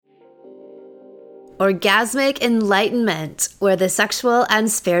Orgasmic enlightenment, where the sexual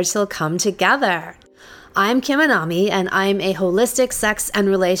and spiritual come together. I'm Kim Anami, and I'm a holistic sex and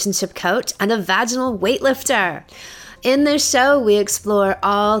relationship coach and a vaginal weightlifter. In this show, we explore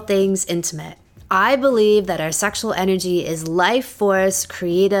all things intimate. I believe that our sexual energy is life force,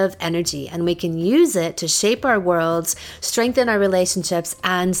 creative energy, and we can use it to shape our worlds, strengthen our relationships,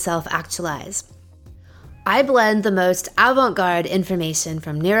 and self-actualize. I blend the most avant-garde information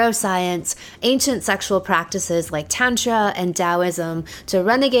from neuroscience, ancient sexual practices like Tantra and Taoism, to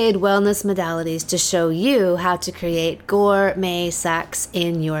renegade wellness modalities to show you how to create gourmet sex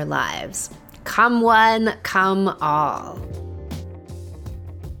in your lives. Come one, come all.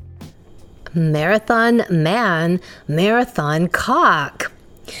 Marathon man, marathon cock.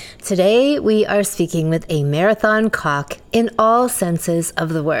 Today, we are speaking with a marathon cock in all senses of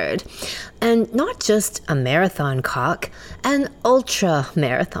the word. And not just a marathon cock, an ultra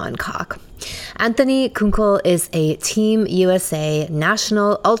marathon cock. Anthony Kunkel is a Team USA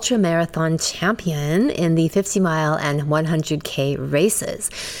National Ultra Marathon champion in the 50-mile and 100K races.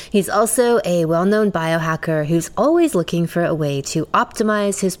 He's also a well-known biohacker who's always looking for a way to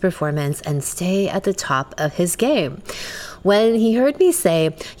optimize his performance and stay at the top of his game. When he heard me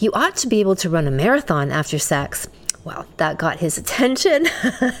say, "You ought to be able to run a marathon after sex," well, that got his attention.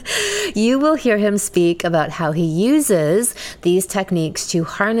 You will hear him speak about how he uses these techniques to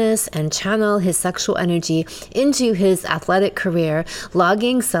harness and channel his sexual energy into his athletic career,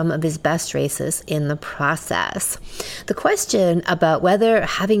 logging some of his best races in the process. The question about whether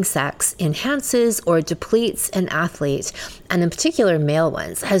having sex enhances or depletes an athlete, and in particular male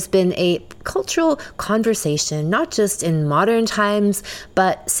ones, has been a cultural conversation, not just in modern times,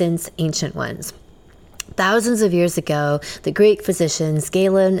 but since ancient ones. Thousands of years ago, the Greek physicians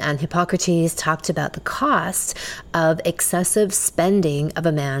Galen and Hippocrates talked about the cost of excessive spending of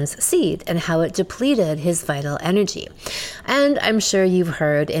a man's seed and how it depleted his vital energy. And I'm sure you've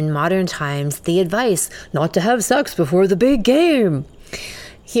heard in modern times the advice not to have sex before the big game.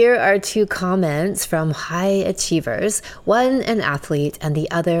 Here are two comments from high achievers, one an athlete and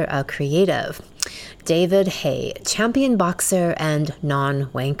the other a creative. David Hay, champion boxer and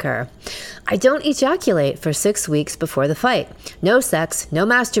non-wanker. "I don't ejaculate for 6 weeks before the fight. No sex, no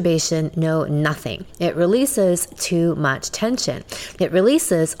masturbation, no nothing. It releases too much tension. It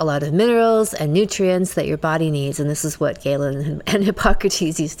releases a lot of minerals and nutrients that your body needs," and this is what Galen and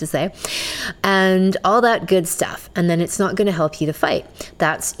Hippocrates used to say, "and all that good stuff. And then it's not going to help you to fight.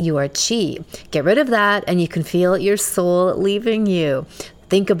 That's your chi. Get rid of that and you can feel your soul leaving you.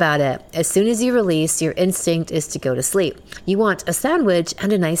 Think about it. As soon as you release, your instinct is to go to sleep. You want a sandwich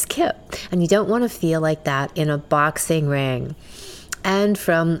and a nice kip, and you don't want to feel like that in a boxing ring." And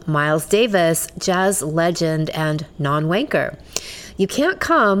from Miles Davis, jazz legend and non-wanker. "You can't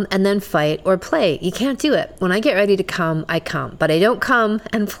come and then fight or play. You can't do it. When I get ready to come, I come, but I don't come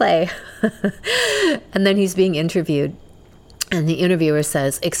and play." And then he's being interviewed. And the interviewer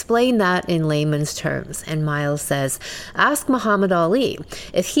says, "Explain that in layman's terms." And Miles says, "Ask Muhammad Ali.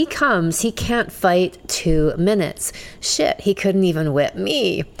 If he comes, he can't fight 2 minutes. Shit, he couldn't even whip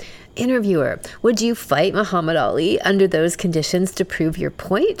me." Interviewer, "Would you fight Muhammad Ali under those conditions to prove your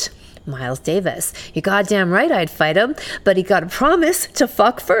point?" Miles Davis, "You goddamn right I'd fight him, but he got a promise to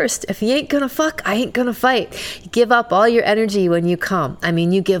fuck first. If he ain't gonna fuck, I ain't gonna fight. You give up all your energy when you come. I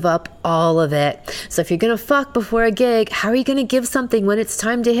mean, you give up all of it. So if you're gonna fuck before a gig, how are you gonna give something when it's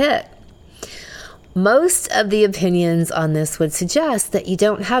time to hit?" Most of the opinions on this would suggest that you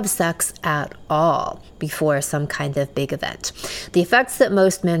don't have sex at all before some kind of big event. The effects that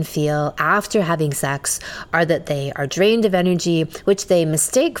most men feel after having sex are that they are drained of energy, which they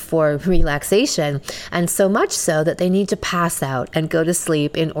mistake for relaxation, and so much so that they need to pass out and go to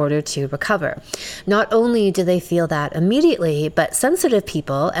sleep in order to recover. Not only do they feel that immediately, but sensitive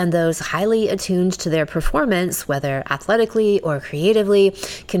people and those highly attuned to their performance, whether athletically or creatively,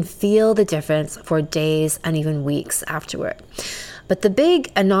 can feel the difference for days and even weeks afterward. But the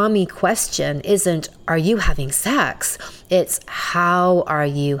big Anami question isn't, are you having sex? It's, how are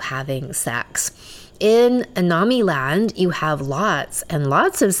you having sex? In Anami land, you have lots and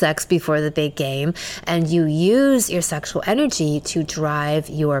lots of sex before the big game, and you use your sexual energy to drive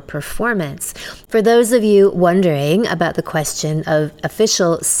your performance. For those of you wondering about the question of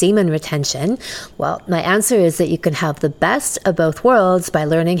official semen retention, well, my answer is that you can have the best of both worlds by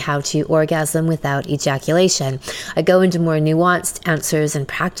learning how to orgasm without ejaculation. I go into more nuanced answers and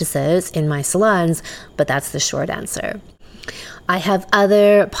practices in my salons, but that's the short answer. I have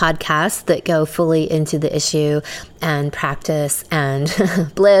other podcasts that go fully into the issue and practice and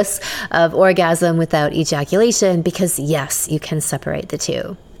bliss of orgasm without ejaculation because, yes, you can separate the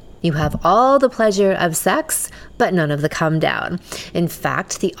two. You have all the pleasure of sex, but none of the come down. In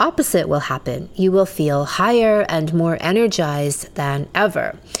fact, the opposite will happen. You will feel higher and more energized than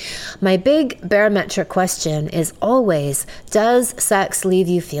ever. My big barometric question is always, does sex leave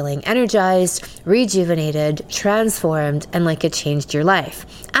you feeling energized, rejuvenated, transformed, and like it changed your life?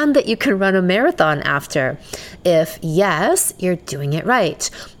 And that you can run a marathon after? If yes, you're doing it right.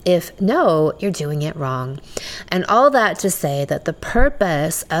 If no, you're doing it wrong. And all that to say that the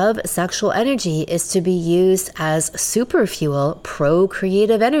purpose of sexual energy is to be used as super fuel,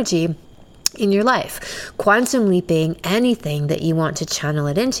 procreative energy in your life, quantum leaping anything that you want to channel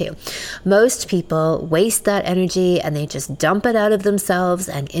it into. Most people waste that energy and they just dump it out of themselves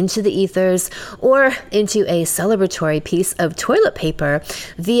and into the ethers or into a celebratory piece of toilet paper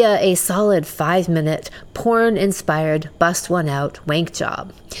via a solid 5-minute porn-inspired bust one out wank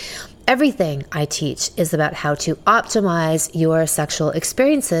job. Everything I teach is about how to optimize your sexual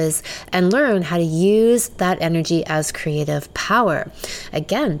experiences and learn how to use that energy as creative power.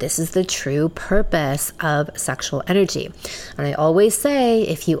 Again, this is the true purpose of sexual energy. And I always say,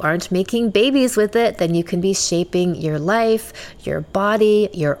 if you aren't making babies with it, then you can be shaping your life, your body,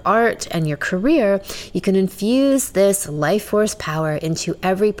 your art, and your career. You can infuse this life force power into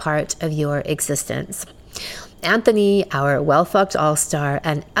every part of your existence. Anthony, our well-fucked all-star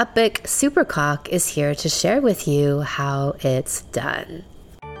and epic supercock, is here to share with you how it's done.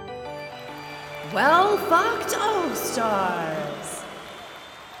 Well-fucked all-stars.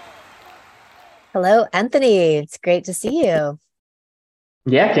 Hello, Anthony. It's great to see you.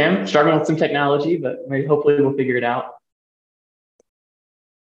 Yeah, Kim, struggling with some technology, but maybe hopefully we'll figure it out.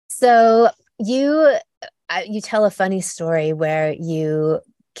 So you tell a funny story where you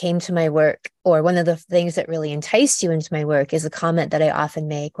came to my work, or one of the things that really enticed you into my work is a comment that I often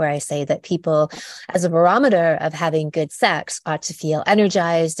make where I say that people, as a barometer of having good sex, ought to feel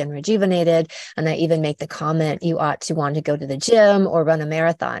energized and rejuvenated. And I even make the comment, you ought to want to go to the gym or run a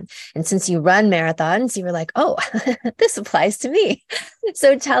marathon. And since you run marathons, you were like, oh, this applies to me.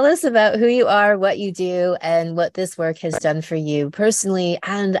 So tell us about who you are, what you do, and what this work has done for you personally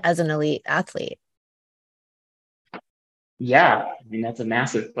and as an elite athlete. Yeah, I mean, that's a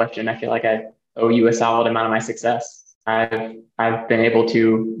massive question. I feel like I owe you a solid amount of my success. I've been able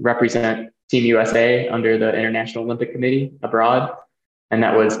to represent Team USA under the International Olympic Committee abroad. And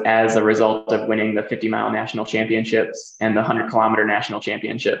that was as a result of winning the 50-mile national championships and the 100-kilometer national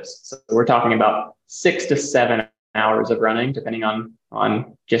championships. So we're talking about 6 to 7 hours of running, depending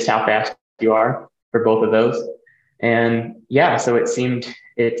on just how fast you are for both of those. And yeah, so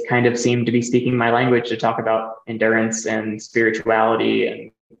it kind of seemed to be speaking my language to talk about endurance and spirituality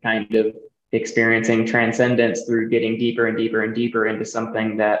and kind of experiencing transcendence through getting deeper and deeper and deeper into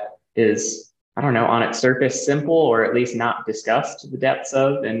something that is, I don't know, on its surface simple, or at least not discussed to the depths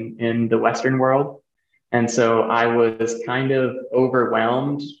of in the Western world. And so I was kind of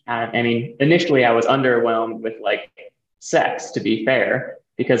overwhelmed. I mean, initially I was underwhelmed with like sex, to be fair,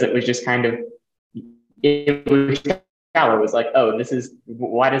 because it was just kind of, it was shallow. It was like, oh,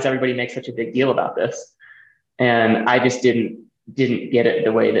 why does everybody make such a big deal about this? And I just didn't get it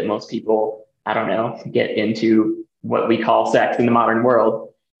the way that most people, I don't know, get into what we call sex in the modern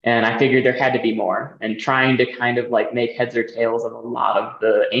world. And I figured there had to be more, and trying to kind of like make heads or tails of a lot of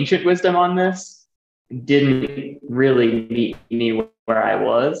the ancient wisdom on this didn't really meet me where I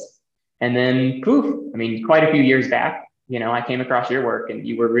was. And then poof, I mean, quite a few years back, I came across your work and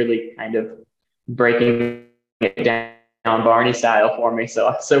you were really kind of breaking it down Barney style for me.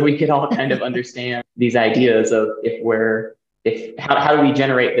 So we could all kind of understand these ideas of how do we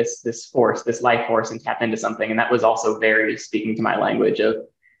generate this force, this life force, and tap into something. And that was also very speaking to my language of,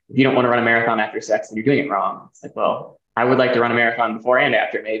 if you don't want to run a marathon after sex, then you're doing it wrong. It's like, well, I would like to run a marathon before and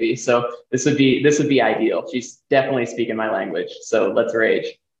after maybe. So this would be ideal. She's definitely speaking my language. So let's rage.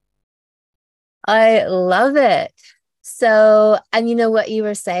 I love it. So, and you know what you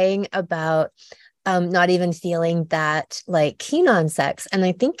were saying about not even feeling that like keen on sex. And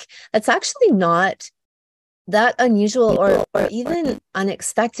I think that's actually not that unusual or even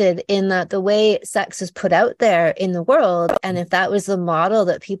unexpected, in that the way sex is put out there in the world, and if that was the model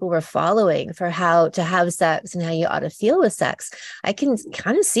that people were following for how to have sex and how you ought to feel with sex, I can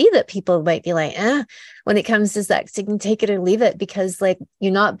kind of see that people might be like, when it comes to sex, you can take it or leave it, because like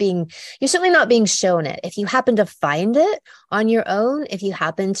you're certainly not being shown it. If you happen to find it on your own, if you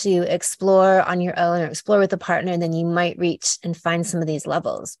happen to explore on your own or explore with a partner, then you might reach and find some of these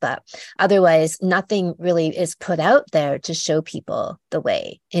levels. But otherwise, nothing really is put out there to show people the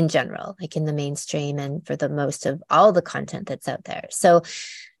way in general, like in the mainstream and for the most of all the content that's out there. So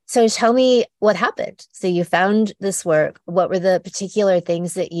So tell me what happened. So you found this work. What were the particular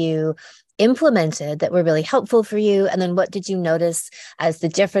things that you implemented that were really helpful for you? And then what did you notice as the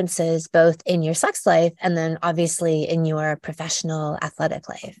differences both in your sex life and then obviously in your professional athletic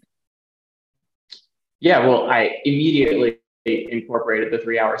life? Yeah, well, I immediately incorporated the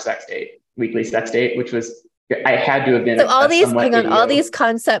 3 hour sex date, weekly sex date, which was, I had to have been So all a these, somewhat hang on, all video. these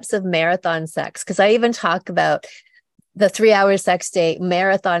concepts of marathon sex, because I even talk about the 3 hour sex date,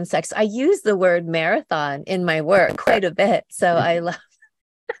 marathon sex. I use the word marathon in my work quite a bit. So I love.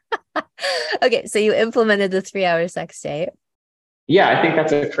 Okay, so you implemented the 3 hour sex date. Yeah, I think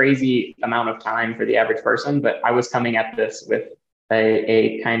that's a crazy amount of time for the average person, but I was coming at this with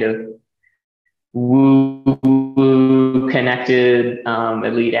a kind of woo connected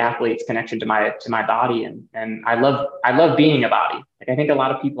elite athlete's connection to my body, and I love being a body. Like I think a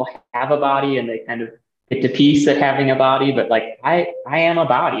lot of people have a body and they kind of get to peace at having a body, but like I am a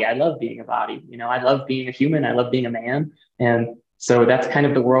body. I love being a body. You know, I love being a human. I love being a man, and so that's kind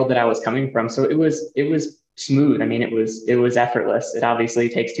of the world that I was coming from. So it was smooth. I mean, it was effortless. It obviously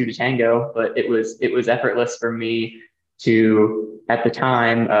takes two to tango, but it was effortless for me to, at the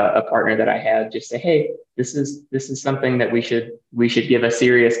time, a partner that I had just say, hey, this is something that we should give a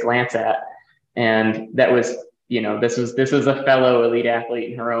serious glance at. And that was, this was a fellow elite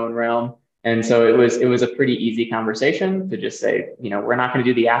athlete in her own realm. And so it was a pretty easy conversation to just say, we're not going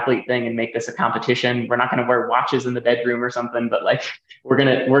to do the athlete thing and make this a competition. We're not going to wear watches in the bedroom or something, but like we're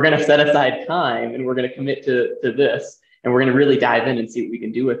gonna set aside time and we're gonna commit to this, and we're gonna really dive in and see what we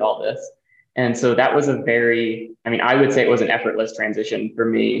can do with all this. And so that was I would say it was an effortless transition for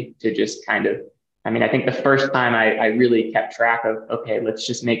me to just kind of, I think the first time I really kept track of, okay, let's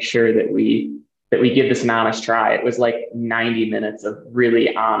just make sure that we give this an honest try. It was like 90 minutes of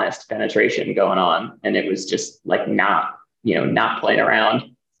really honest penetration going on. And it was just like not playing around.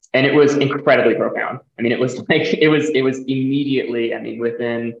 And it was incredibly profound. It was like, it was immediately,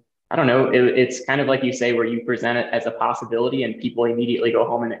 within, I don't know, it's kind of like you say, where you present it as a possibility and people immediately go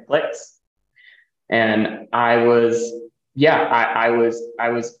home and it clicks. And we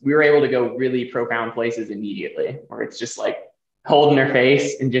were able to go really profound places immediately, where it's just like holding their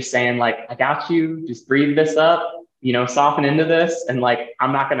face and just saying like, I got you, just breathe this up, soften into this. And like,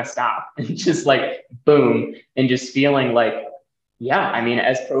 I'm not going to stop. And just like, boom. And just feeling like, yeah,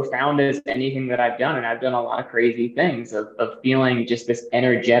 as profound as anything that I've done. And I've done a lot of crazy things of feeling just this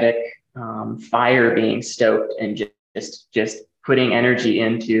energetic fire being stoked, and just putting energy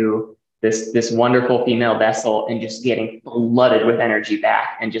into this wonderful female vessel and just getting flooded with energy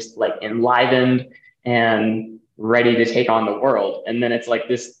back and just like enlivened and ready to take on the world. And then it's like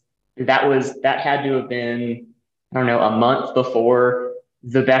that had to have been, I don't know, a month before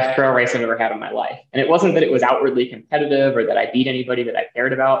the best trail race I've ever had in my life. And it wasn't that it was outwardly competitive or that I beat anybody that I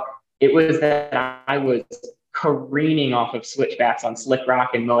cared about. It was that I was careening off of switchbacks on Slick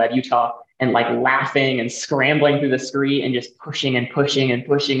Rock in Moab, Utah, and like laughing and scrambling through the scree and just pushing and pushing and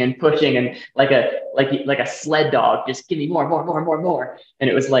pushing and pushing, and like a sled dog, just give me more, more, more, more, more. And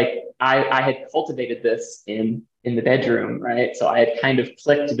it was like I had cultivated this in the bedroom, right? So I had kind of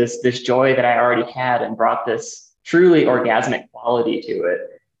clicked this joy that I already had and brought this truly orgasmic quality to it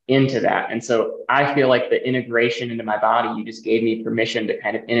into that. And so I feel like the integration into my body, you just gave me permission to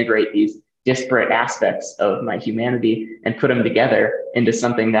kind of integrate these disparate aspects of my humanity and put them together into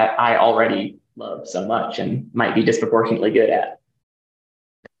something that I already love so much and might be disproportionately good at.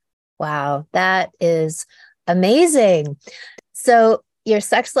 Wow, that is amazing. So your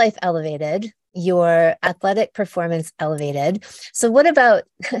sex life elevated, your athletic performance elevated. So what about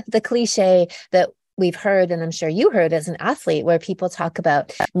the cliche that we've heard, and I'm sure you heard as an athlete, where people talk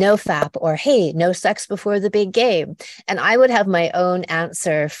about no FAP or, hey, no sex before the big game? And I would have my own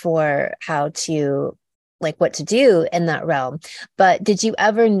answer for how to, like, what to do in that realm. But did you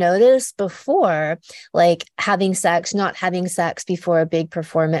ever notice before, like having sex, not having sex before a big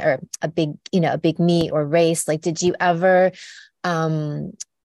performance or a big meet or race? Like, did you ever,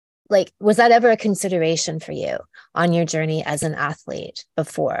 was that ever a consideration for you on your journey as an athlete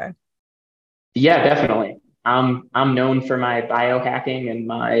before? Yeah, definitely. I'm known for my biohacking and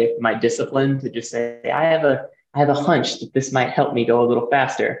my discipline to just say, I have a hunch that this might help me go a little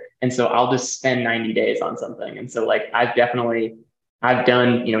faster. And so I'll just spend 90 days on something. And so like I've done,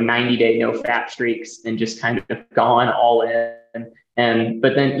 90-day no fat streaks and just kind of gone all in.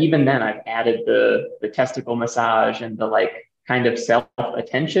 But then even then I've added the testicle massage and the like kind of self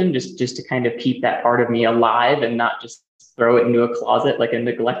attention just to kind of keep that part of me alive and not just throw it into a closet like a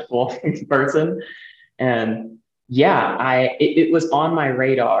neglectful person. And yeah, it was on my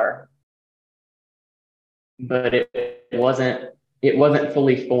radar, but it wasn't it wasn't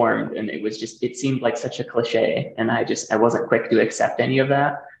fully formed, and it seemed like such a cliche, and I wasn't quick to accept any of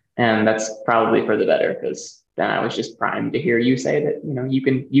that. And that's probably for the better, because then I was just primed to hear you say that,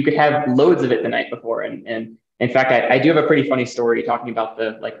 you could have loads of it the night before. And in fact, I do have a pretty funny story talking about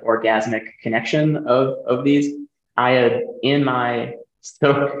the like orgasmic connection of these. I had in my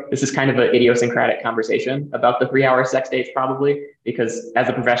So this is kind of an idiosyncratic conversation about the 3 hour sex dates, probably, because as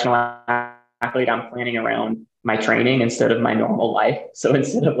a professional athlete, I'm planning around my training instead of my normal life. So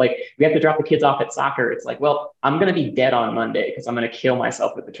instead of like, we have to drop the kids off at soccer, it's like, well, I'm going to be dead on Monday because I'm going to kill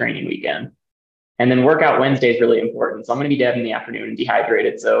myself with the training weekend. And then workout Wednesday is really important. So I'm going to be dead in the afternoon and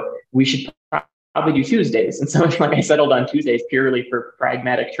dehydrated. So we should probably do Tuesdays. And so like I settled on Tuesdays purely for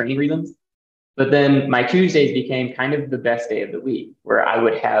pragmatic training reasons. But then my Tuesdays became kind of the best day of the week, where I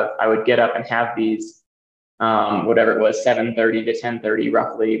would get up and have these, whatever it was, 7:30 to 10:30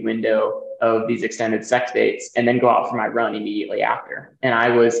 roughly window of these extended sex dates, and then go out for my run immediately after. And I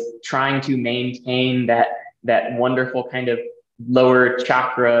was trying to maintain that wonderful kind of lower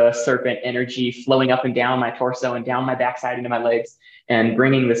chakra serpent energy flowing up and down my torso and down my backside into my legs, and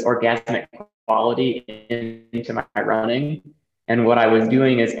bringing this orgasmic quality into my running. And what I was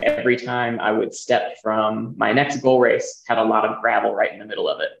doing is every time I would step from my next goal race, had a lot of gravel right in the middle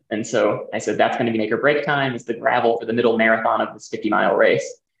of it. And so I said, that's going to be make or break time, is the gravel for the middle marathon of this 50-mile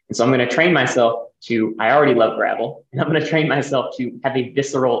race. And so I'm going to train myself I already love gravel, and I'm going to train myself to have a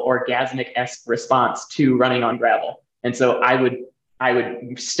visceral orgasmic-esque response to running on gravel. And so I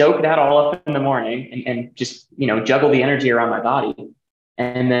would stoke that all up in the morning and just, juggle the energy around my body.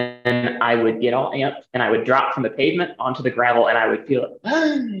 And then I would get all amped and I would drop from the pavement onto the gravel, and I would feel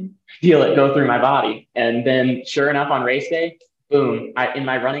it go through my body. And then sure enough, on race day, boom, in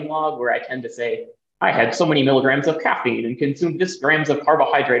my running log, where I tend to say, I had so many milligrams of caffeine and consumed this grams of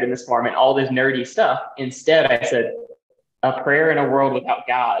carbohydrate in this form and all this nerdy stuff. Instead, I said, a prayer in a world without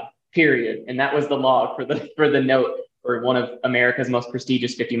God, period. And that was the log for the note for one of America's most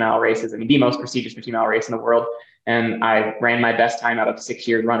prestigious 50-mile races. I mean, the most prestigious 50-mile race in the world. And I ran my best time out of 6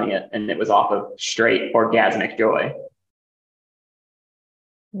 years running it. And it was off of straight orgasmic joy.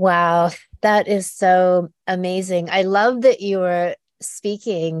 Wow, that is so amazing. I love that you were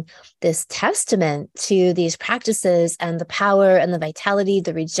speaking this testament to these practices and the power and the vitality,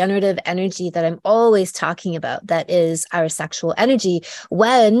 the regenerative energy that I'm always talking about, that is our sexual energy,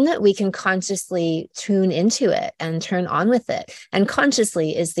 when we can consciously tune into it and turn on with it. And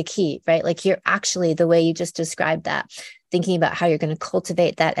consciously is the key, right? Like, you're actually, the way you just described that, thinking about how you're going to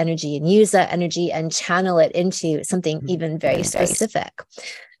cultivate that energy and use that energy and channel it into something even very specific.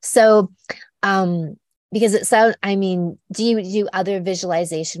 So, because do you do other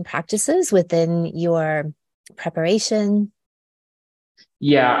visualization practices within your preparation?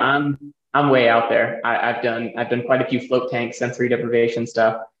 Yeah, I'm way out there. I've done quite a few float tank sensory deprivation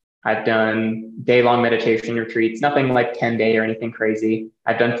stuff. I've done day-long meditation retreats, nothing like 10-day or anything crazy.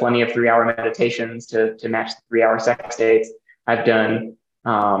 I've done plenty of 3-hour meditations to match the 3-hour sex dates. I've done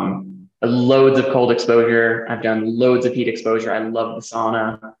loads of cold exposure. I've done loads of heat exposure. I love the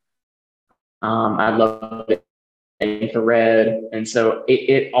sauna. I love the infrared. And so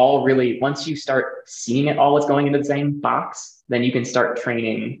it all really, once you start seeing it all as going into the same box, then you can start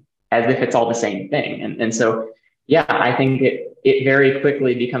training as if it's all the same thing. And so, yeah, I think it very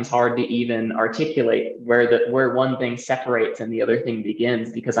quickly becomes hard to even articulate where one thing separates and the other thing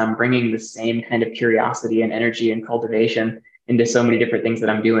begins, because I'm bringing the same kind of curiosity and energy and cultivation into so many different things that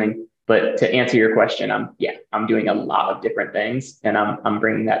I'm doing. But to answer your question, I'm doing a lot of different things, and I'm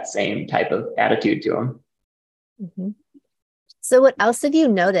bringing that same type of attitude to them. Mm-hmm. So what else have you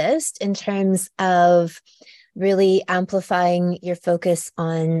noticed in terms of really amplifying your focus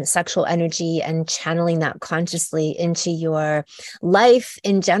on sexual energy and channeling that consciously into your life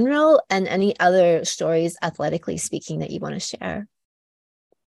in general, and any other stories, athletically speaking, that you want to share?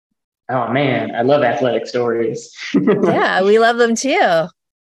 Oh man, I love athletic stories. Yeah, we love them too.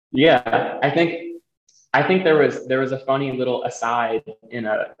 Yeah, I think there was a funny little aside in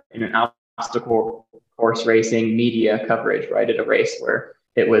an obstacle course racing media coverage, right, at a race where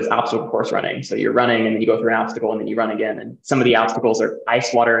it was obstacle course running. So you're running and then you go through an obstacle and then you run again. And some of the obstacles are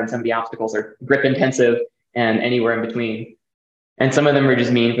ice water and some of the obstacles are grip intensive and anywhere in between. And some of them are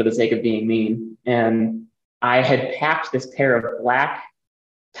just mean for the sake of being mean. And I had packed this pair of black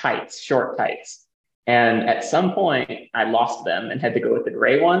tights, short tights. And at some point I lost them and had to go with the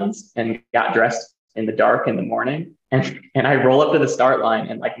gray ones and got dressed in the dark in the morning. And I roll up to the start line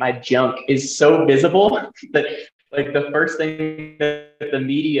and like my junk is so visible that like the first thing that the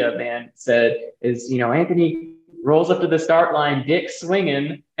media man said is, Anthony rolls up to the start line, dick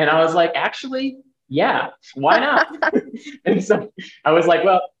swinging. And I was like, actually, yeah, why not? And so I was like,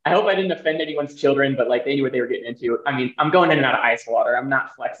 well, I hope I didn't offend anyone's children, but like they knew what they were getting into. I mean, I'm going in and out of ice water. I'm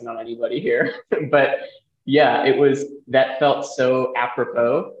not flexing on anybody here. But yeah, that felt so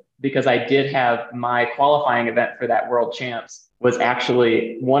apropos because I did have my qualifying event for that world champs was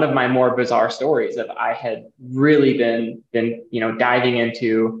actually one of my more bizarre stories of I had really been diving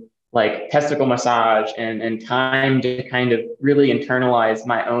into like testicle massage and time to kind of really internalize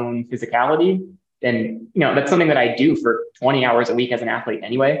my own physicality. And that's something that I do for 20 hours a week as an athlete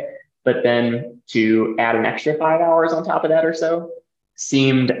anyway. But then to add an extra 5 hours on top of that or so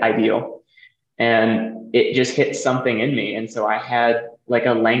seemed ideal. And it just hit something in me. And so I had like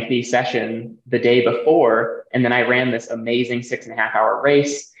a lengthy session the day before, and then I ran this amazing 6.5 hour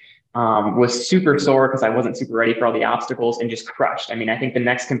race. Was super sore because I wasn't super ready for all the obstacles and just crushed. I mean, I think the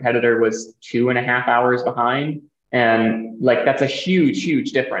next competitor was 2.5 hours behind. And like, that's a huge,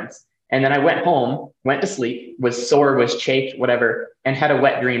 huge difference. And then I went home, went to sleep, was sore, was chafed, whatever, and had a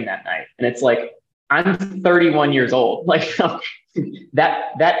wet dream that night. And it's like, I'm 31 years old. Like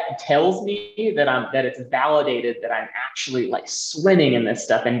that tells me that it's validated that I'm actually like swimming in this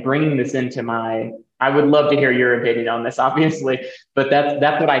stuff and bringing this into my. I would love to hear your opinion on this, obviously, but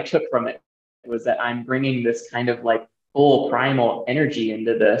that's what I took from it was that I'm bringing this kind of like full primal energy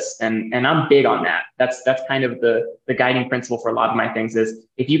into this, and I'm big on that. That's kind of the guiding principle for a lot of my things is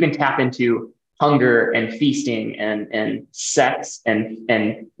if you can tap into hunger and feasting and sex and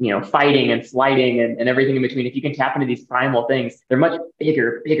fighting and flighting and everything in between, if you can tap into these primal things, they're much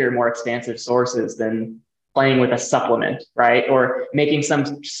bigger, more expansive sources than playing with a supplement, right? Or making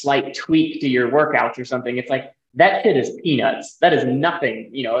some slight tweak to your workouts or something. It's like that shit is peanuts. That is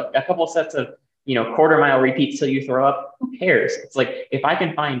nothing. A couple of sets of quarter-mile repeats till you throw up, who cares? It's like if I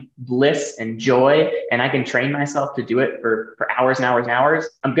can find bliss and joy and I can train myself to do it for hours and hours and hours,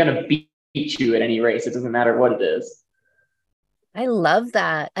 I'm gonna beat you at any race. It doesn't matter what it is. I love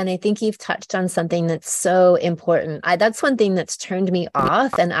that. And I think you've touched on something that's so important. That's one thing that's turned me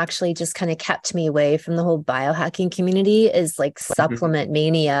off and actually just kind of kept me away from the whole biohacking community is like supplement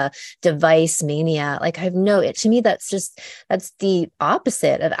mania, device mania. Like to me, that's the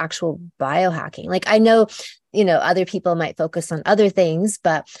opposite of actual biohacking. Like I know other people might focus on other things,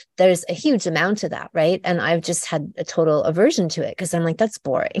 but there's a huge amount of that, right? And I've just had a total aversion to it because I'm like, that's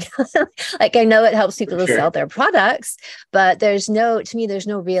boring. Like I know it helps people to sell their products, but there's no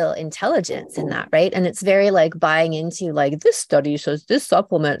real intelligence in that, right? And it's very like buying into like this study says this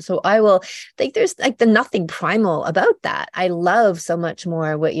supplement, so I will like there's like the nothing primal about that. I love so much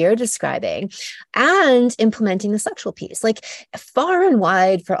more what you're describing and implementing the sexual piece, like far and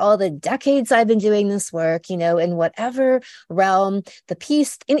wide for all the decades I've been doing this work, in whatever realm, the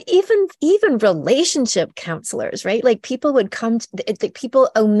piece, and even relationship counselors, right? Like people would come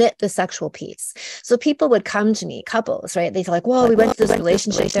people omit the sexual piece. So people would come to me, couples, right? They're like, well, we went to this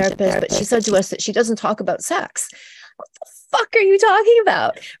relationship therapist, but she said to us that she doesn't talk about sex. What the fuck are you talking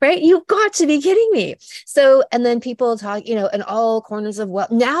about? Right? You've got to be kidding me. So, and then people talk, in all corners of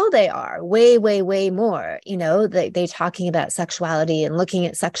now they are way, way, way more, they talking about sexuality and looking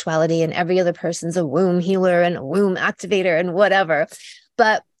at sexuality, and every other person's a womb healer and a womb activator and whatever.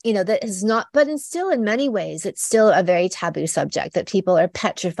 But that is not, but in still in many ways, it's still a very taboo subject that people are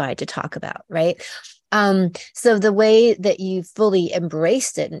petrified to talk about, right? So the way that you fully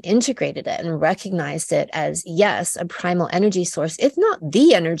embraced it and integrated it and recognized it as, yes, a primal energy source, if not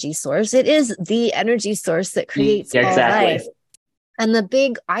the energy source, it is the energy source that creates all life. And the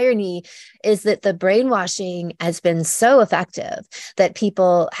big irony is that the brainwashing has been so effective that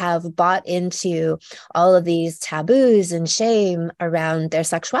people have bought into all of these taboos and shame around their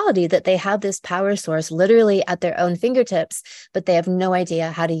sexuality, that they have this power source literally at their own fingertips, but they have no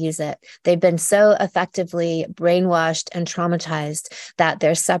idea how to use it. They've been so effectively brainwashed and traumatized that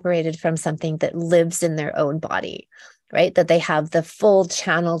they're separated from something that lives in their own body, right? That they have the full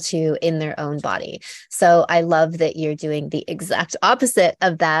channel to in their own body. So I love that you're doing the exact opposite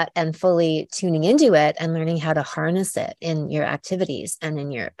of that and fully tuning into it and learning how to harness it in your activities and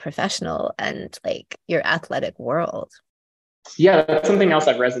in your professional and like your athletic world. Yeah, that's something else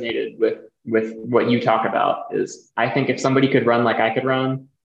I've resonated with what you talk about is I think if somebody could run like I could run,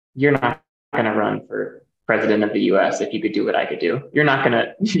 you're not going to run for president of the US if you could do what I could do. You're not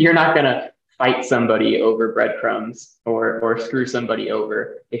going to fight somebody over breadcrumbs or screw somebody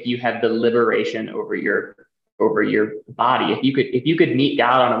over if you have the liberation over your body. If you could meet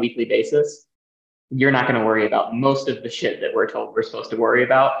God on a weekly basis, you're not going to worry about most of the shit that we're told we're supposed to worry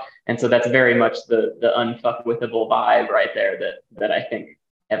about. And so that's very much the unfuckwithable vibe right there that I think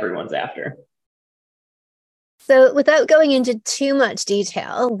everyone's after. So, without going into too much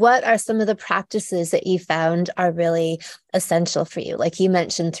detail, what are some of the practices that you found are really essential for you? Like you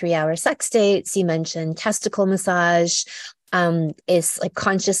mentioned 3 hour sex dates, you mentioned testicle massage. Is like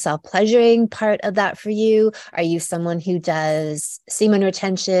conscious self-pleasuring part of that for you? Are you someone who does semen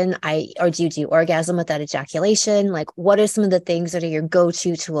retention? Or do you do orgasm without ejaculation? Like, what are some of the things that are your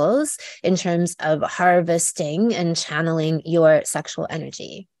go-to tools in terms of harvesting and channeling your sexual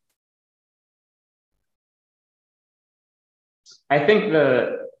energy? I think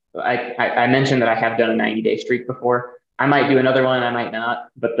I mentioned that I have done a 90-day streak before. I might do another one, I might not,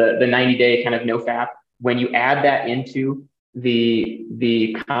 but the 90-day kind of no fap, when you add that into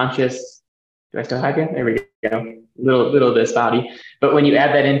the conscious, do I still have you? There we go. Little this body. But when you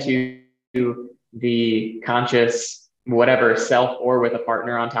add that into the conscious whatever self or with a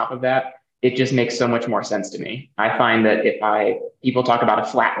partner on top of that, it just makes so much more sense to me. I find that people talk about a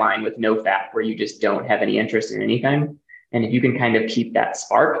flat line with no fap where you just don't have any interest in anything. And if you can kind of keep that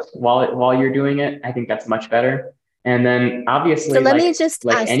spark while you're doing it, I think that's much better. And then So obviously, let me just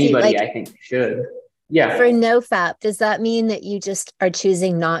like ask you, anybody, like, I think should. Yeah, for no fap, does that mean that you just are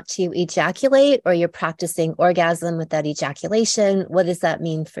choosing not to ejaculate, or you're practicing orgasm without ejaculation? What does that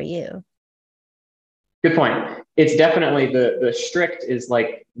mean for you? good point. It's definitely the strict is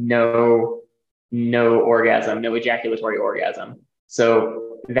like no orgasm, no ejaculatory orgasm.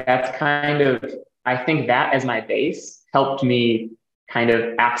 So that's kind of, I think that as my base helped me kind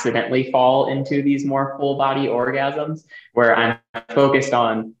of accidentally fall into these more full body orgasms where I'm focused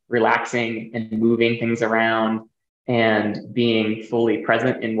on relaxing and moving things around and being fully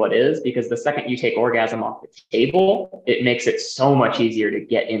present in what is, because the second you take orgasm off the table, it makes it so much easier to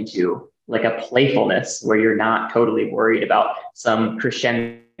get into like a playfulness where you're not totally worried about some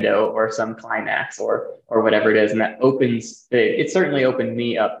crescendo or some climax or whatever it is. And that it certainly opened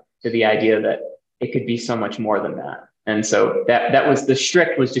me up to the idea that it could be so much more than that. And so that was the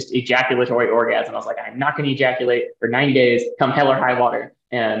strict was just ejaculatory orgasm. I was like, I'm not going to ejaculate for 90 days, come hell or high water.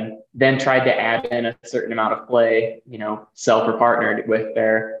 And then tried to add in a certain amount of play, self or partnered with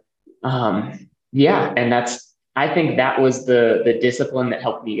their, yeah. And I think that was the discipline that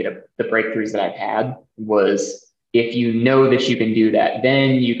helped me get the breakthroughs that I've had was if you know that you can do that,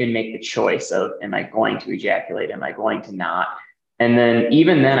 then you can make the choice of, am I going to ejaculate? Am I going to not? And then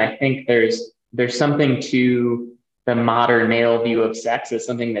even then, I think there's something to the modern male view of sex as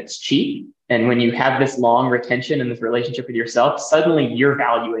something that's cheap. And when you have this long retention in this relationship with yourself, suddenly you're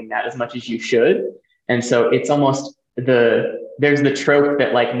valuing that as much as you should. And so it's almost there's the trope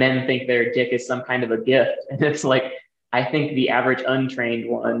that like men think their dick is some kind of a gift. And it's like, I think the average untrained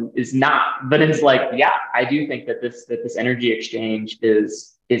one is not, but it's like, yeah, I do think that this energy exchange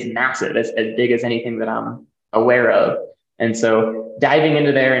is massive, as big as anything that I'm aware of. And so diving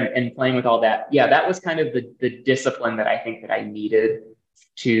into there and playing with all that, yeah, that was kind of the discipline that I think that I needed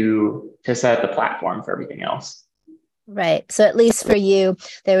to set up the platform for everything else. Right. So at least for you,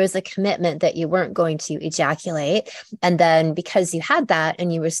 there was a commitment that you weren't going to ejaculate. And then because you had that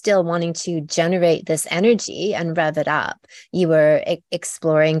and you were still wanting to generate this energy and rev it up, you were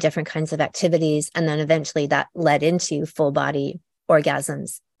exploring different kinds of activities. And then eventually that led into full body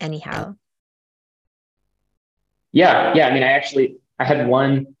orgasms anyhow. Yeah. Yeah. I mean, I had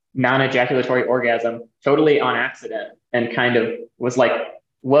one non-ejaculatory orgasm totally on accident and kind of was like,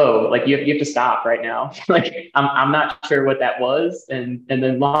 whoa, like you have to stop right now. Like I'm not sure what that was. And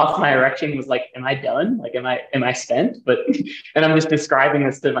then lost my erection, was like, am I done? Like, am I spent? But, and I'm just describing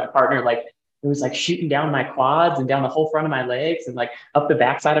this to my partner, like it was like shooting down my quads and down the whole front of my legs and like up the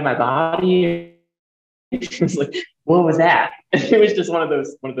backside of my body. It was like, what was that? It was just one of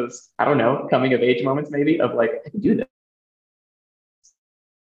those, I don't know, coming of age moments maybe of like, I can do this.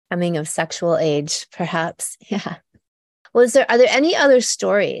 Coming of sexual age, perhaps. Yeah. Are there any other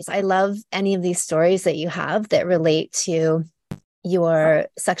stories? I love any of these stories that you have that relate to your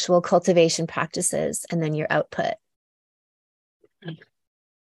sexual cultivation practices and then your output.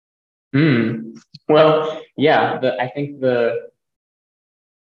 Well, yeah, I think the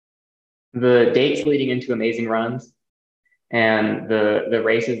dates leading into amazing runs and the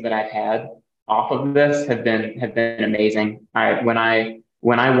races that I've had off of this have been amazing.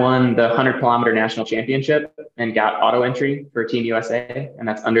 When I won the 100-kilometer national championship and got auto entry for Team USA, and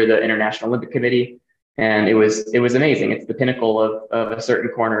that's under the International Olympic Committee, and it was amazing. It's the pinnacle of a certain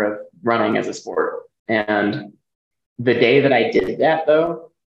corner of running as a sport. And the day that I did that,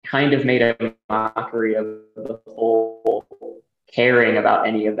 though, kind of made a mockery of the whole caring about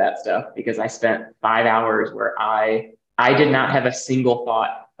any of that stuff, because I spent 5 hours where I did not have a single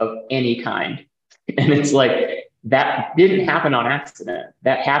thought of any kind. And it's like, that didn't happen on accident.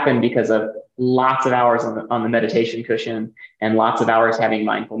 That happened because of lots of hours on the meditation cushion, and lots of hours having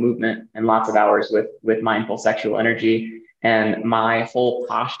mindful movement, and lots of hours with mindful sexual energy. And my whole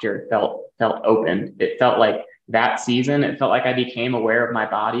posture felt open. It felt like that season, it felt like I became aware of my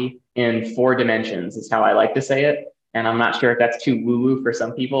body in 4 dimensions, is how I like to say it. And I'm not sure if that's too woo-woo for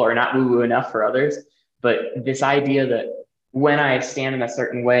some people or not woo-woo enough for others. But this idea that when I stand in a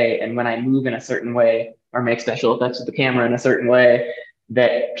certain way and when I move in a certain way or make special effects with the camera in a certain way,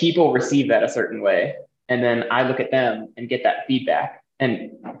 that people receive that a certain way. And then I look at them and get that feedback,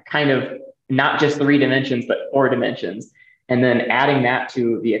 and kind of not just 3 dimensions, but 4 dimensions. And then adding that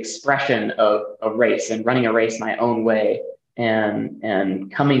to the expression of a race and running a race my own way,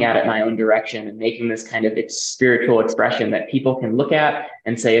 and coming at it my own direction, and making this kind of spiritual expression that people can look at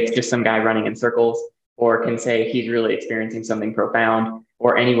and say it's just some guy running in circles, or can say he's really experiencing something profound,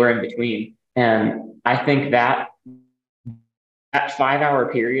 or anywhere in between. And I think that 5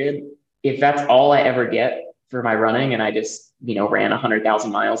 hour period, if that's all I ever get for my running, and I just, ran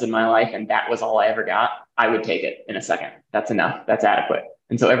 100,000 miles in my life, and that was all I ever got, I would take it in a second. That's enough. That's adequate.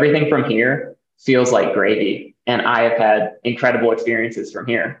 And so everything from here feels like gravy. And I have had incredible experiences from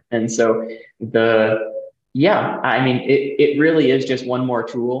here. And so it really is just one more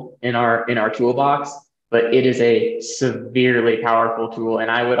tool in our toolbox, but it is a severely powerful tool.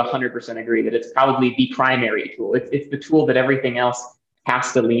 And I would 100% agree that it's probably the primary tool. It's the tool that everything else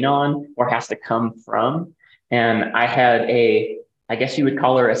has to lean on or has to come from. And I had I guess you would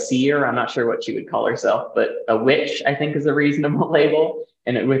call her a seer. I'm not sure what she would call herself, but a witch, I think, is a reasonable label.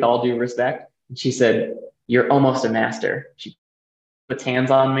 And with all due respect, she said, "You're almost a master." She puts hands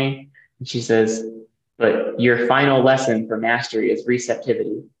on me and she says, "But your final lesson for mastery is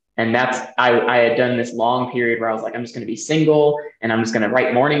receptivity." And I had done this long period where I was like, I'm just going to be single, and I'm just going to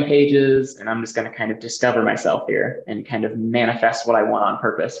write morning pages, and I'm just going to kind of discover myself here and kind of manifest what I want on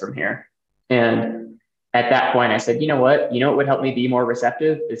purpose from here. And at that point I said, you know what would help me be more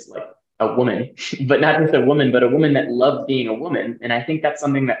receptive is like a woman, but not just a woman, but a woman that loves being a woman. And I think that's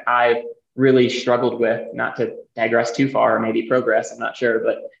something that I've really struggled with, not to digress too far or maybe progress, I'm not sure,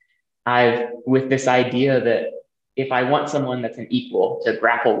 but with this idea that if I want someone that's an equal to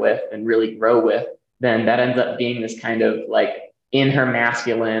grapple with and really grow with, then that ends up being this kind of like in her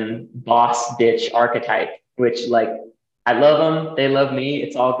masculine boss bitch archetype, which like, I love them, they love me,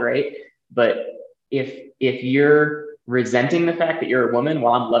 it's all great. But if you're resenting the fact that you're a woman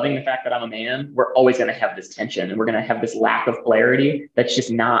while I'm loving the fact that I'm a man, we're always going to have this tension, and we're going to have this lack of clarity that's just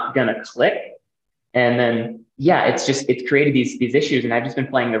not going to click. And then, it's created these issues. And I've just been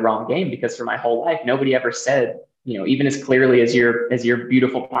playing the wrong game, because for my whole life, nobody ever said, even as clearly as your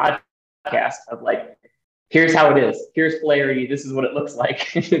beautiful podcast of like, here's how it is, here's polarity, this is what it looks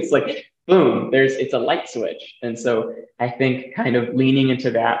like. It's like, boom, it's a light switch. And so I think kind of leaning into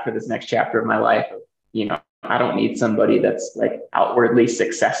that for this next chapter of my life, I don't need somebody that's like outwardly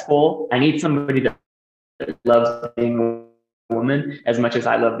successful. I need somebody that loves being a woman as much as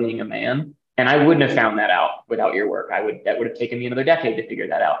I love being a man. And I wouldn't have found that out without your work. That would have taken me another decade to figure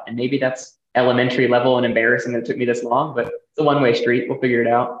that out. And maybe that's elementary level and embarrassing that it took me this long, but it's a one-way street. We'll figure it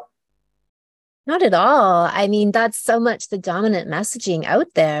out. Not at all. I mean, that's so much the dominant messaging out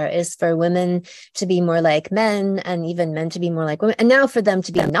there, is for women to be more like men, and even men to be more like women. And now for them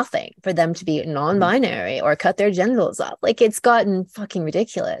to be nothing, for them to be non-binary or cut their genitals off. Like, it's gotten fucking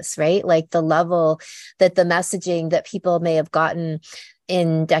ridiculous, right? Like the level that the messaging that people may have gotten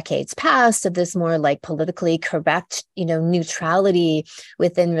in decades past of this more like politically correct, neutrality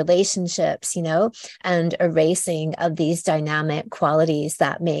within relationships, and erasing of these dynamic qualities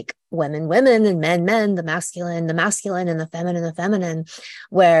that make women women and men, the masculine and the feminine,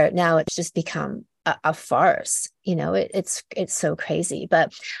 where now it's just become a farce. It's so crazy.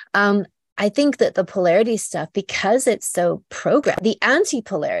 But I think that the polarity stuff, because it's so programmed, the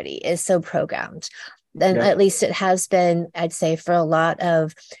anti-polarity is so programmed. Then at least it has been, I'd say, for a lot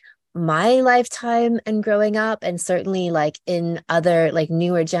of my lifetime and growing up, and certainly like in other like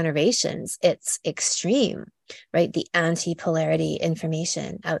newer generations, it's extreme, right? The anti-polarity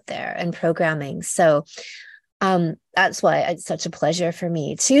information out there and programming. So that's why it's such a pleasure for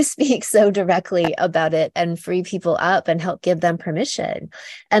me to speak so directly about it and free people up and help give them permission.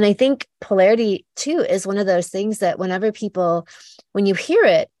 And I think polarity too is one of those things that when you hear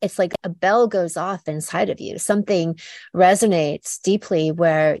it, it's like a bell goes off inside of you. Something resonates deeply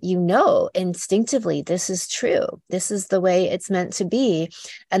where instinctively this is true. This is the way it's meant to be.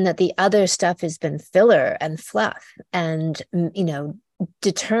 And that the other stuff has been filler and fluff and,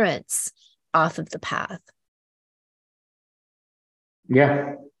 deterrence off of the path.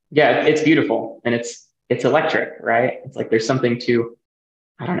 Yeah. It's beautiful. And it's electric, right? It's like there's something to,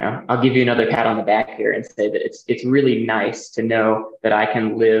 I don't know, I'll give you another pat on the back here and say that it's really nice to know that I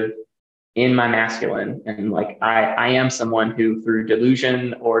can live in my masculine. And like I am someone who, through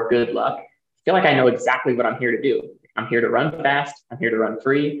delusion or good luck, feel like I know exactly what I'm here to do. I'm here to run fast. I'm here to run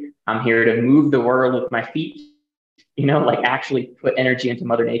free. I'm here to move the world with my feet, like actually put energy into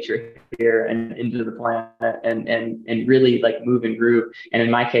Mother Nature here and into the planet and really like move and groove. And in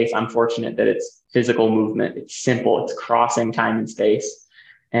my case, I'm fortunate that it's physical movement. It's simple. It's crossing time and space.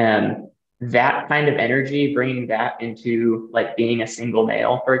 And that kind of energy, bringing that into like being a single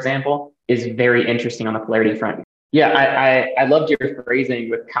male, for example, is very interesting on the polarity front. Yeah, I loved your phrasing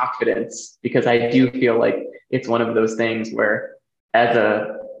with confidence, because I do feel like it's one of those things where as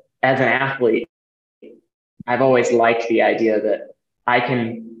an athlete, I've always liked the idea that I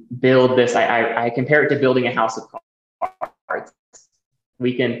can build this. I compare it to building a house of cards.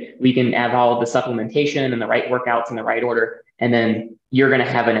 We can have all of the supplementation and the right workouts in the right order, and then you're going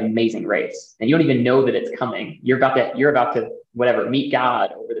to have an amazing race, and you don't even know that it's coming. You're about to whatever, meet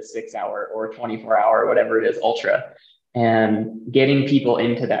God over the 6-hour or 24-hour, whatever it is, ultra, and getting people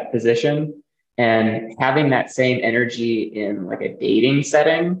into that position and having that same energy in like a dating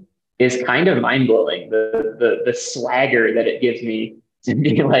setting is kind of mind blowing. The swagger that it gives me to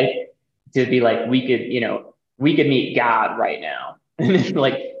be like we could meet God right now, and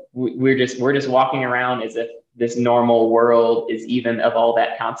like we're just walking around as if this normal world is even of all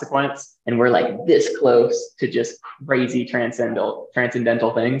that consequence, and we're like this close to just crazy transcendental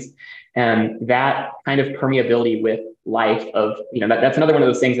things. And that kind of permeability with life of, that's another one of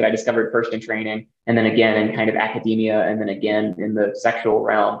those things that I discovered first in training, and then again in kind of academia, and then again in the sexual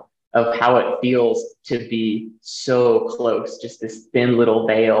realm, of how it feels to be so close, just this thin little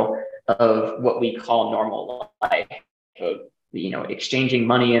veil of what we call normal life, of exchanging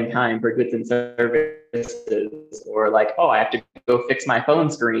money and time for goods and services, or like, oh, I have to go fix my phone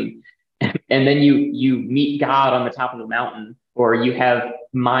screen. And then you meet God on the top of the mountain, or you have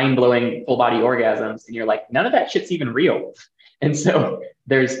mind-blowing full body orgasms, and you're like, none of that shit's even real. And so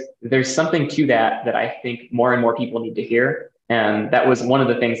there's something to that I think more and more people need to hear. And that was one of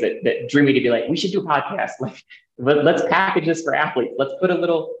the things that drew me to be like, we should do a podcast. Like, let's package this for athletes. Let's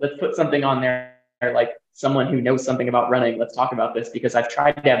put something on there, like someone who knows something about running. Let's talk about this, because I've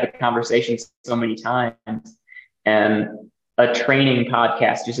tried to have the conversation so many times, and a training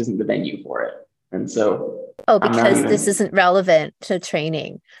podcast just isn't the venue for it. And so, because this isn't relevant to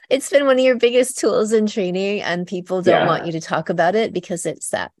training. It's been one of your biggest tools in training, and people don't want you to talk about it because it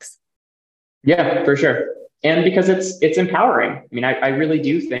sucks. Yeah, for sure. And because it's empowering. I mean, I really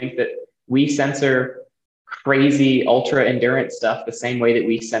do think that we censor crazy ultra endurance stuff the same way that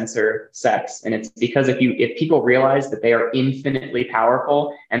we censor sex. And it's because if people realize that they are infinitely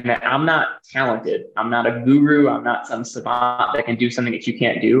powerful, and that I'm not talented, I'm not a guru, I'm not some savant that can do something that you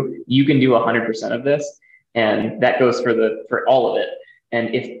can't do. You can do 100% of this. And that goes for all of it.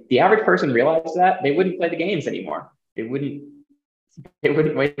 And if the average person realized that, they wouldn't play the games anymore. They wouldn't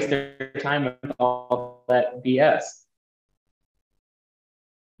waste their time with all that BS.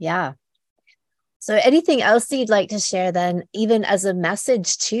 Yeah. So anything else that you'd like to share then, even as a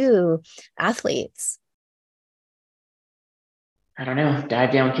message to athletes? I don't know,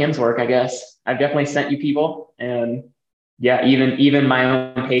 dive down Kim's work, I guess. I've definitely sent you people, and yeah, even my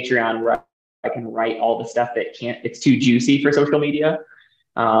own Patreon, where I can write all the stuff that it's too juicy for social media.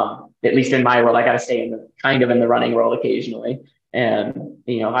 At least in my world, I got to stay in the running world occasionally. And,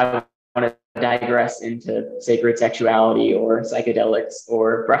 I want to digress into sacred sexuality or psychedelics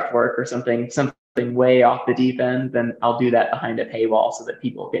or breath work or something way off the deep end, then I'll do that behind a paywall so that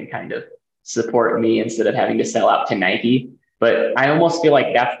people can kind of support me instead of having to sell out to Nike. But I almost feel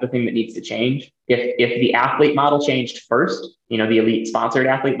like that's the thing that needs to change. If the athlete model changed first, the elite sponsored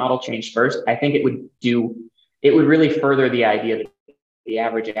athlete model changed first, I think it would really further the idea that the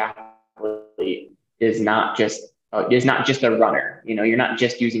average athlete is not just a runner. You're not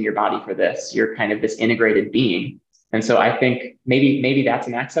just using your body for this. You're kind of this integrated being. And so I think maybe that's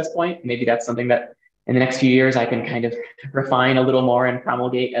an access point. Maybe that's something that in the next few years I can kind of refine a little more and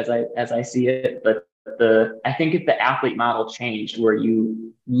promulgate as I see it. But I think if the athlete model changed, where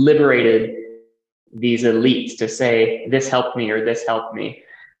you liberated these elites to say this helped me or this helped me,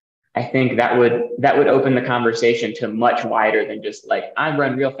 I think that would open the conversation to much wider than just like, I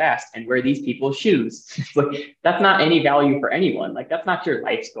run real fast and wear these people's shoes. Like, that's not any value for anyone. Like, that's not your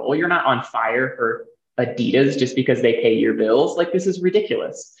life's goal. You're not on fire for Adidas just because they pay your bills. Like, this is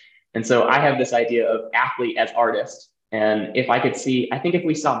ridiculous. And so I have this idea of athlete as artist. And I think if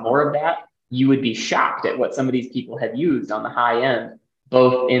we saw more of that, you would be shocked at what some of these people have used on the high end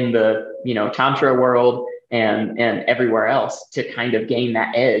both in the, Tantra world and everywhere else, to kind of gain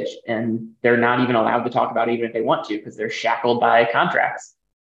that edge. And they're not even allowed to talk about it even if they want to, because they're shackled by contracts.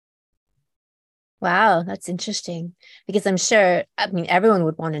 Wow, that's interesting. Because I'm sure, I mean, everyone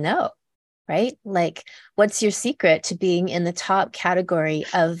would want to know, right? Like, what's your secret to being in the top category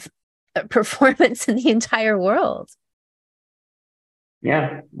of performance in the entire world?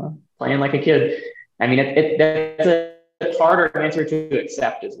 Yeah, well, playing like a kid. I mean, that's a harder answer to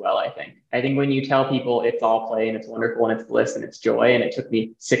accept as well, I think. I think when you tell people it's all play and it's wonderful and it's bliss and it's joy, and it took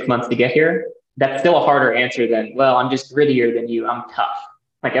me 6 months to get here, that's still a harder answer than, well, I'm just grittier than you. I'm tough.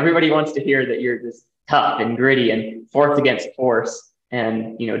 Like, everybody wants to hear that you're just tough and gritty and force against force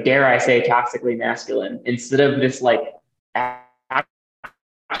and, dare I say, toxically masculine, instead of this like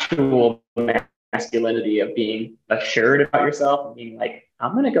actual masculinity of being assured about yourself and being like,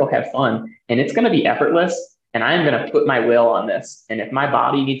 I'm going to go have fun and it's going to be effortless and I'm going to put my will on this. And if my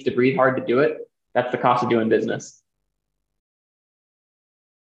body needs to breathe hard to do it, that's the cost of doing business.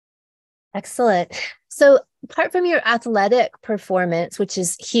 Excellent. So, apart from your athletic performance, which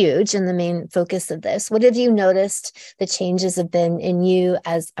is huge and the main focus of this, what have you noticed the changes have been in you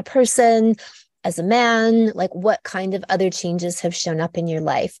as a person, as a man? Like, what kind of other changes have shown up in your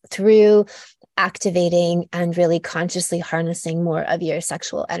life through activating and really consciously harnessing more of your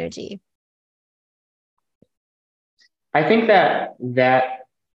sexual energy? I think that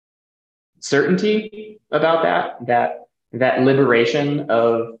certainty about that liberation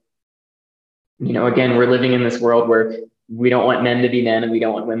of, again, we're living in this world where we don't want men to be men and we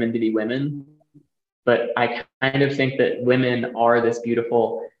don't want women to be women. But I kind of think that women are this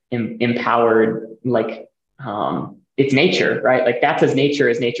beautiful, empowered, like, it's nature, right? Like, that's as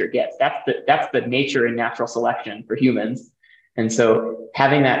nature gets. That's the nature and natural selection for humans. And so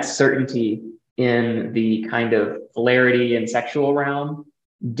having that certainty in the kind of polarity and sexual realm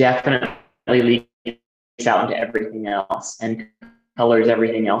definitely leaks out into everything else and colors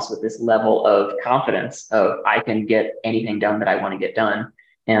everything else with this level of confidence of, I can get anything done that I want to get done.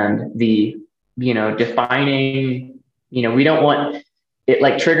 And the, defining, we don't want it,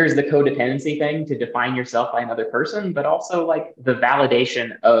 like, triggers the codependency thing to define yourself by another person, but also like the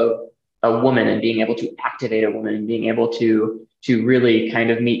validation of a woman and being able to activate a woman and being able to really kind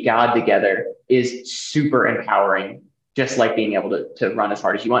of meet God together is super empowering, just like being able to run as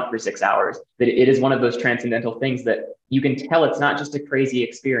hard as you want for 6 hours. That it is one of those transcendental things that you can tell it's not just a crazy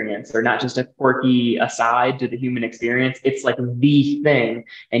experience or not just a quirky aside to the human experience. It's like the thing.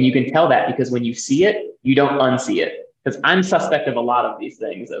 And you can tell that because when you see it, you don't unsee it. Because I'm suspect of a lot of these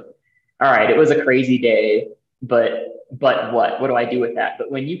things of, all right, it was a crazy day, but what do I do with that?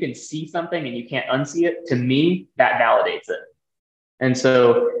 But when you can see something and you can't unsee it, to me, that validates it. And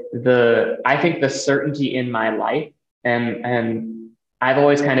so I think the certainty in my life, and I've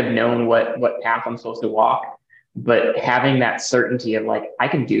always kind of known what path I'm supposed to walk, but having that certainty of like, I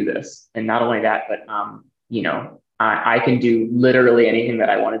can do this. And not only that, but, I can do literally anything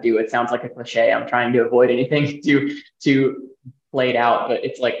that I want to do. It sounds like a cliche. I'm trying to avoid anything too played out, but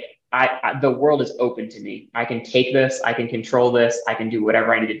it's like, the world is open to me. I can take this, I can control this, I can do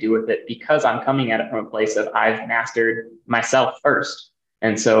whatever I need to do with it because I'm coming at it from a place of, I've mastered myself first.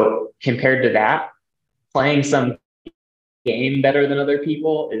 And so compared to that, playing some game better than other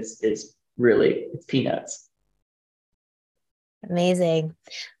people is really, it's peanuts. Amazing.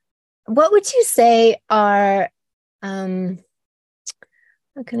 What would you say are, how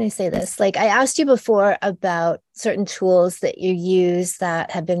can I say this? Like, I asked you before about certain tools that you use that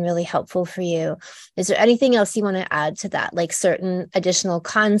have been really helpful for you. Is there anything else you want to add to that? Like certain additional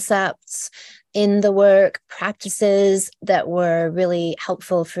concepts in the work, practices that were really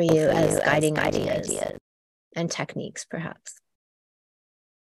helpful for you as guiding ideas and techniques, perhaps?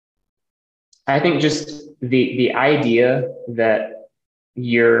 I think just the idea that the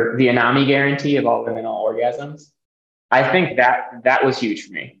Anami guarantee of all women, all orgasms. I think that was huge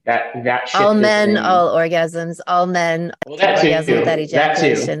for me. That all men, all orgasms, all men, well, that orgasm without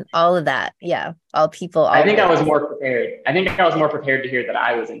ejaculation, all of that. Yeah, all people. All I think I was more prepared. I think I was more prepared to hear that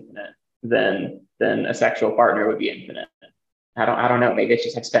I was infinite than a sexual partner would be infinite. I don't know. Maybe it's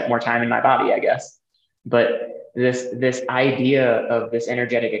just I've spent more time in my body, I guess. But this idea of this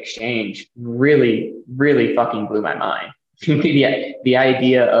energetic exchange really, really fucking blew my mind. the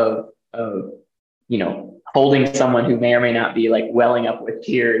idea of holding someone who may or may not be like welling up with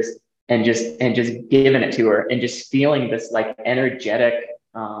tears and just giving it to her and just feeling this like energetic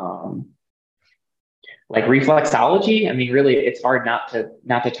like reflexology. I mean, really, it's hard not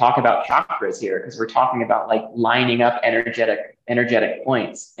to talk about chakras here because we're talking about like lining up energetic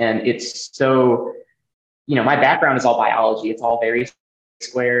points. And it's so, my background is all biology. It's all very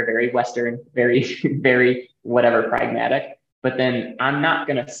square, very Western, very, very whatever, pragmatic. But then I'm not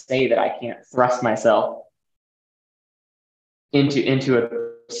going to say that I can't thrust myself into a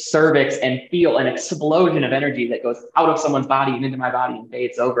cervix and feel an explosion of energy that goes out of someone's body and into my body and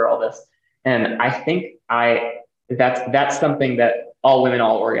fades over all this. And I think that's something that all women,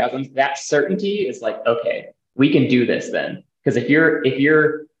 all orgasms, that certainty is like, okay, we can do this then. Because if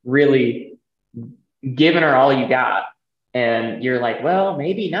you're really giving her all you got and you're like, well,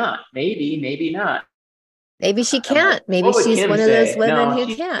 maybe not, maybe not. Maybe she can't. Maybe she's Kim one of those women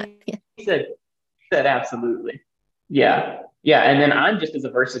who can't. She said absolutely. Yeah. Yeah. And then I'm just as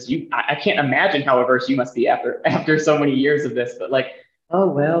averse as you. I can't imagine how averse you must be after so many years of this, but like, oh,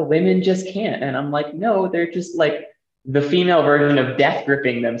 well, women just can't. And I'm like, no, they're just like the female version of death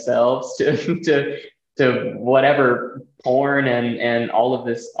gripping themselves to whatever porn and all of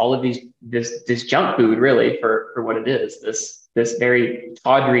this junk food, really, for what it is, this very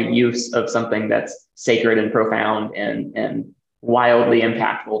tawdry use of something that's sacred and profound and wildly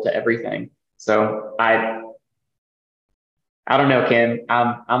impactful to everything. So I don't know, Kim.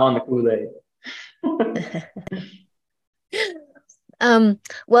 I'm on the Kool-Aid.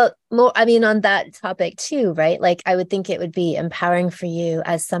 Well, more, I mean, on that topic too, right? Like, I would think it would be empowering for you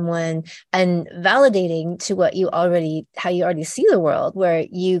as someone and validating to how you already see the world, where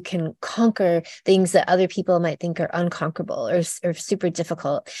you can conquer things that other people might think are unconquerable or super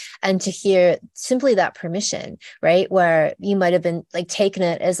difficult. And to hear simply that permission, right? Where you might have been like taking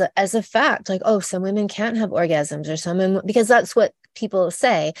it as a fact, like, oh, some women can't have orgasms or some women, because that's what people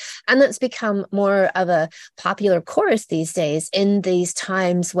say. And that's become more of a popular chorus these days in these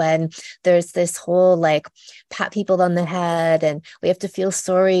times when there's this whole like pat people on the head and we have to feel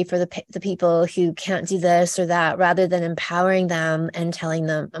sorry for the people who can't do this or that, rather than empowering them and telling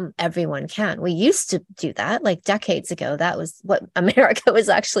them everyone can. We used to do that like decades ago. That was what America was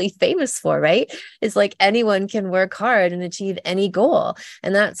actually famous for, right? It's like anyone can work hard and achieve any goal.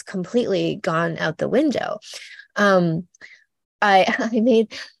 And that's completely gone out the window. I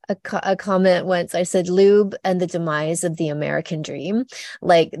made a comment once. I said lube and the demise of the American dream,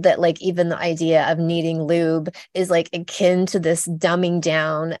 like that, like even the idea of needing lube is like akin to this dumbing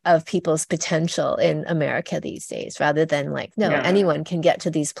down of people's potential in America these days, rather than like, no, anyone can get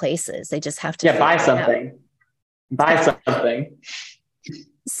to these places. They just have to buy something. Buy something.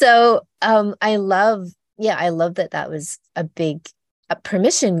 So I love that was a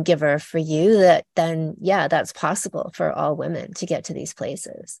permission giver for you, that then, that's possible for all women to get to these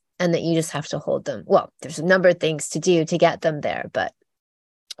places, and that you just have to hold them. Well, there's a number of things to do to get them there, but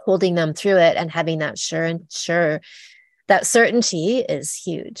holding them through it and having that that certainty is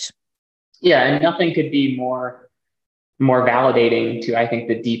huge. Yeah. And nothing could be more validating to, I think,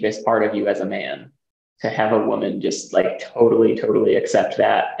 the deepest part of you as a man, to have a woman just like totally accept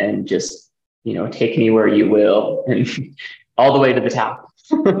that and just, take me where you will, and all the way to the top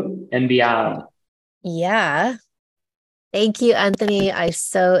and beyond. Yeah. Thank you, Anthony. I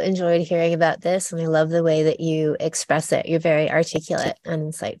so enjoyed hearing about this, and I love the way that you express it. You're very articulate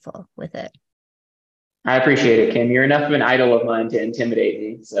and insightful with it. I appreciate it, Kim. You're enough of an idol of mine to intimidate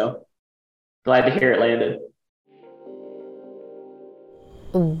me. So glad to hear it landed.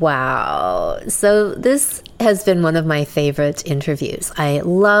 Wow. So this has been one of my favorite interviews. I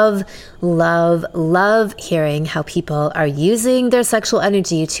love hearing how people are using their sexual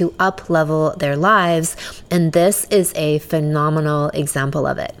energy to up-level their lives. And this is a phenomenal example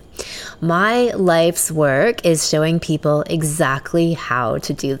of it. My life's work is showing people exactly how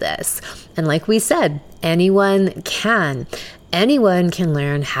to do this. And like we said, anyone can. Anyone can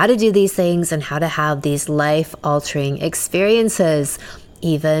learn how to do these things and how to have these life-altering experiences.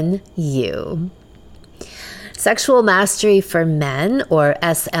 Even you. Sexual Mastery for Men, or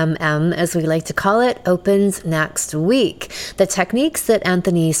SMM as we like to call it, opens next week. The techniques that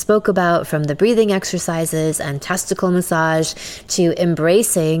Anthony spoke about, from the breathing exercises and testicle massage to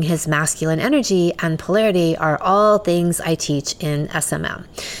embracing his masculine energy and polarity, are all things I teach in SMM.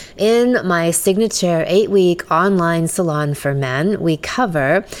 In my signature 8-week online salon for men, we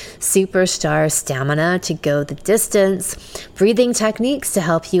cover superstar stamina to go the distance, breathing techniques to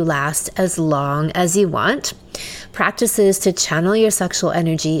help you last as long as you want, practices to channel your sexual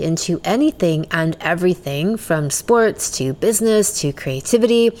energy into anything and everything from sports to business to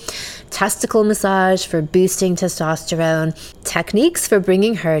creativity, testicle massage for boosting testosterone, techniques for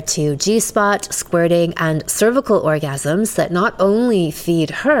bringing her to G-spot, squirting, and cervical orgasms that not only feed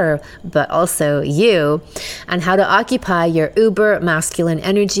her, but also you, and how to occupy your uber masculine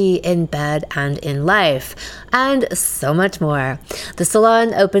energy in bed and in life, and so much more. The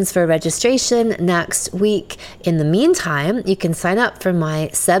salon opens for registration next week, In the meantime, you can sign up for my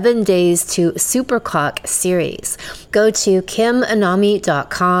 7 Days to Supercock series. Go to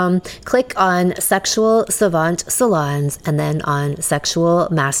kimanami.com, click on Sexual Savant Salons, and then on Sexual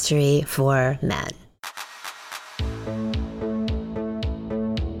Mastery for Men.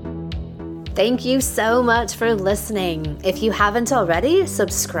 Thank you so much for listening. If you haven't already,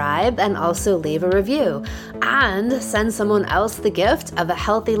 subscribe and also leave a review. And send someone else the gift of a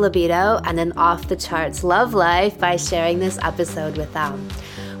healthy libido and an off-the-charts love life by sharing this episode with them.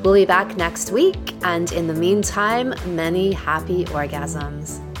 We'll be back next week, and in the meantime, many happy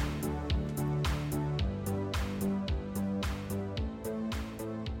orgasms.